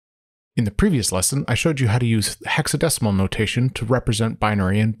In the previous lesson, I showed you how to use hexadecimal notation to represent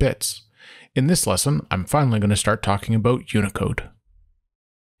binary in bits. In this lesson, I'm finally going to start talking about Unicode.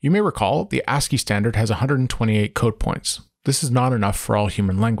 You may recall the ASCII standard has 128 code points. This is not enough for all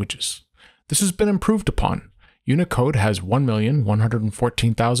human languages. This has been improved upon. Unicode has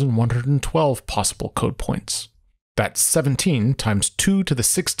 1,114,112 possible code points. That's 17 times 2 to the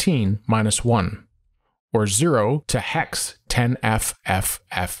 16 minus 1, or 0 to hex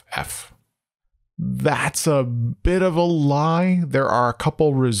 10FFFF. That's a bit of a lie. There are a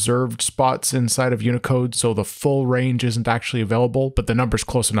couple reserved spots inside of Unicode, so the full range isn't actually available, but the number's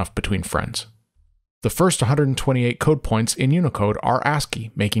close enough between friends. The first 128 code points in Unicode are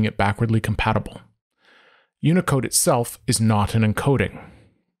ASCII, making it backwardly compatible. Unicode itself is not an encoding.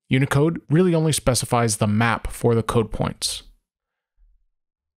 Unicode really only specifies the map for the code points.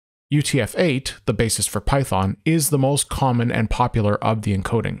 UTF-8, the basis for Python, is the most common and popular of the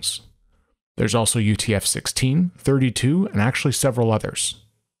encodings. There's also UTF-16, 32, and actually several others.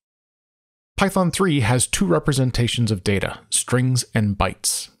 Python 3 has two representations of data, strings and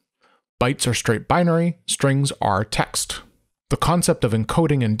bytes. Bytes are straight binary, strings are text. The concept of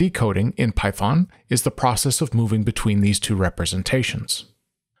encoding and decoding in Python is the process of moving between these two representations.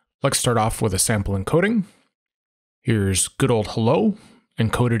 Let's start off with a sample encoding. Here's good old hello,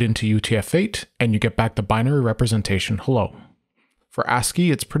 encoded into UTF-8, and you get back the binary representation hello. For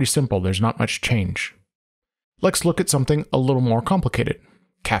ASCII, it's pretty simple, there's not much change. Let's look at something a little more complicated.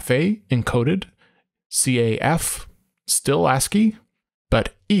 Cafe, encoded, CAF, still ASCII,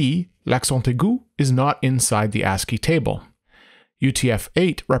 but E, l'accent aigu, is not inside the ASCII table.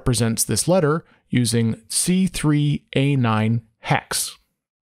 UTF-8 represents this letter using C3A9 hex.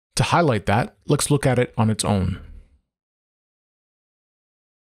 To highlight that, let's look at it on its own.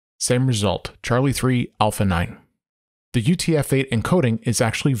 Same result, Charlie 3, Alpha 9. The UTF-8 encoding is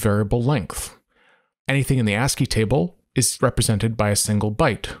actually variable length. Anything in the ASCII table is represented by a single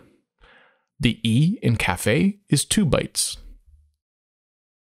byte. The E in Cafe is 2 bytes.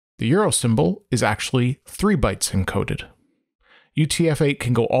 The euro symbol is actually 3 bytes encoded. UTF-8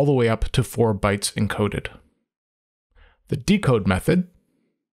 can go all the way up to 4 bytes encoded. The decode method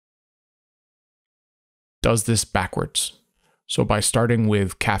does this backwards. So by starting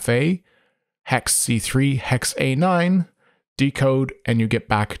with Cafe, hex C3, hex A9, decode, and you get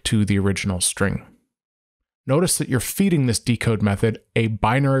back to the original string. Notice that you're feeding this decode method a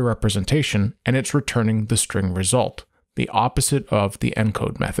binary representation and it's returning the string result, the opposite of the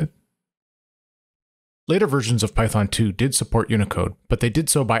encode method. Later versions of Python 2 did support Unicode, but they did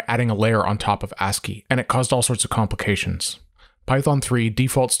so by adding a layer on top of ASCII, and it caused all sorts of complications. Python 3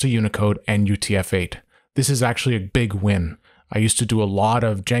 defaults to Unicode and UTF-8. This is actually a big win. I used to do a lot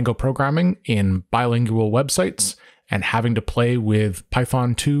of Django programming in bilingual websites, and having to play with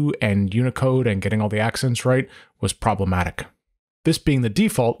Python 2 and Unicode and getting all the accents right was problematic. This being the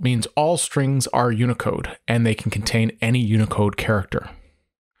default means all strings are Unicode, and they can contain any Unicode character.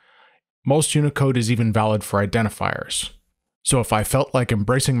 Most Unicode is even valid for identifiers. So if I felt like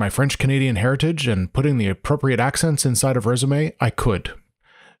embracing my French-Canadian heritage and putting the appropriate accents inside of Resume, I could.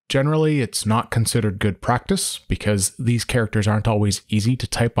 Generally, it's not considered good practice because these characters aren't always easy to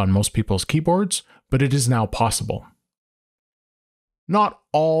type on most people's keyboards, but it is now possible. Not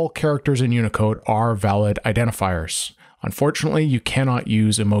all characters in Unicode are valid identifiers. Unfortunately, you cannot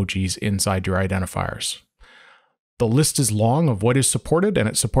use emojis inside your identifiers. The list is long of what is supported, and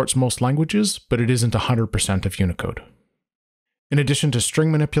it supports most languages, but it isn't 100% of Unicode. In addition to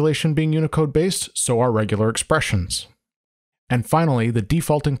string manipulation being Unicode-based, so are regular expressions. And finally, the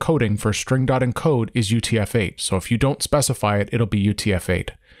default encoding for string.encode is UTF-8, so if you don't specify it, it'll be UTF-8.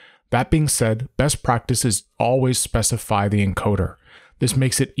 That being said, best practice is always specify the encoder. This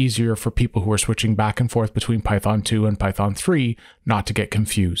makes it easier for people who are switching back and forth between Python 2 and Python 3 not to get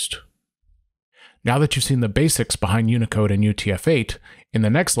confused. Now that you've seen the basics behind Unicode and UTF-8, in the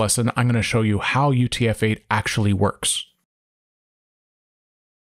next lesson I'm going to show you how UTF-8 actually works.